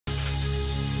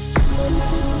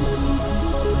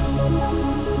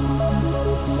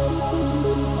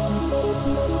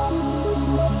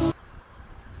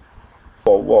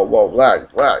Whoa, lag.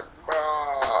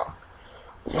 Ah.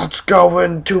 Let's go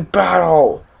into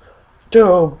battle.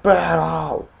 Do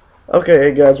battle. Okay,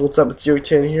 hey guys, what's up? It's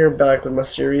Yo10 here, back with my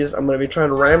series. I'm gonna be trying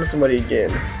to ram somebody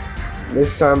again.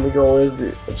 This time the goal is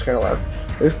to, it's kind of loud.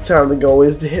 This time the goal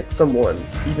is to hit someone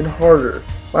even harder.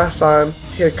 Last time,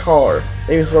 hit a car,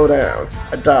 made me slow down.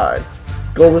 I died.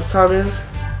 Goal this time is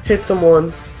hit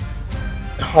someone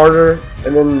harder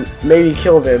and then maybe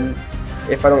kill them.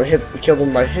 If I don't kill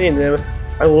them by hitting them,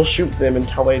 I will shoot them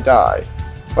until they die.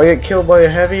 If I get killed by a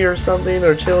heavy or something,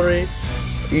 artillery,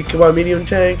 you kill by a medium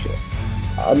tank,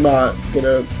 I'm not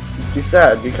gonna be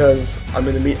sad because I'm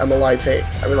a light tank.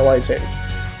 I'm in a light tank.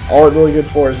 All it's really good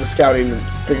for is just scouting and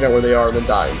figuring out where they are and then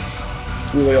dying.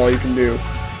 It's really all you can do.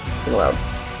 It's really loud.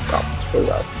 Oh, it's really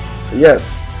loud. But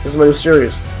yes, this is my new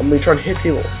series. I'm gonna be trying to hit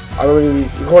people. I'm gonna be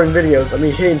recording videos. I'm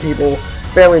gonna be hitting people,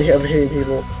 family hitting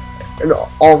people, and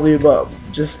all of the above.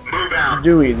 Just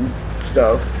doing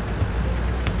stuff.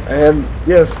 And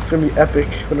yes, it's gonna be epic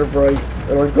whenever and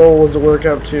our goal is to work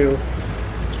out to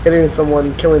hitting someone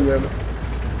and killing them,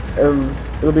 and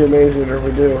it'll be amazing if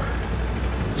we do.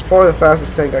 It's probably the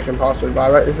fastest tank I can possibly buy,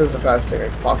 right? This is the fastest tank I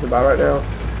can possibly buy right now.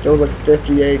 It goes like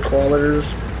 58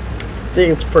 kilometers. I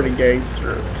think it's pretty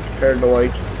gangster compared to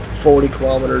like 40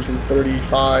 kilometers and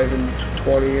 35 and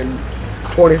 20 and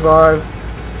 25.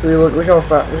 Look how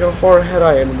far ahead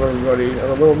I am of everybody on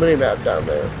a little mini map down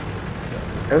there.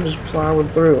 I'm just plowing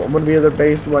through. I'm gonna be at their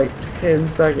base in like 10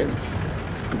 seconds.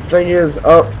 The thing is,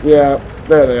 oh yeah,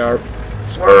 there they are.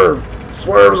 Swerve!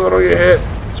 Swerve so I don't get hit!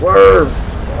 Swerve!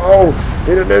 Oh,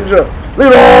 need a ninja!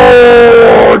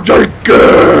 Leroy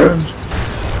Jenkins!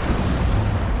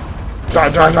 Die!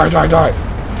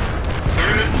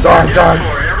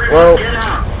 Well,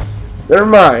 never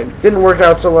mind. Didn't work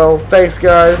out so well. Thanks,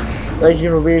 guys. Thank you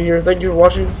for being here. Thank you for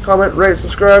watching. Comment, rate,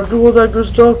 subscribe, do all that good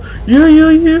stuff.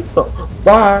 Yeah.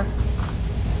 Bye.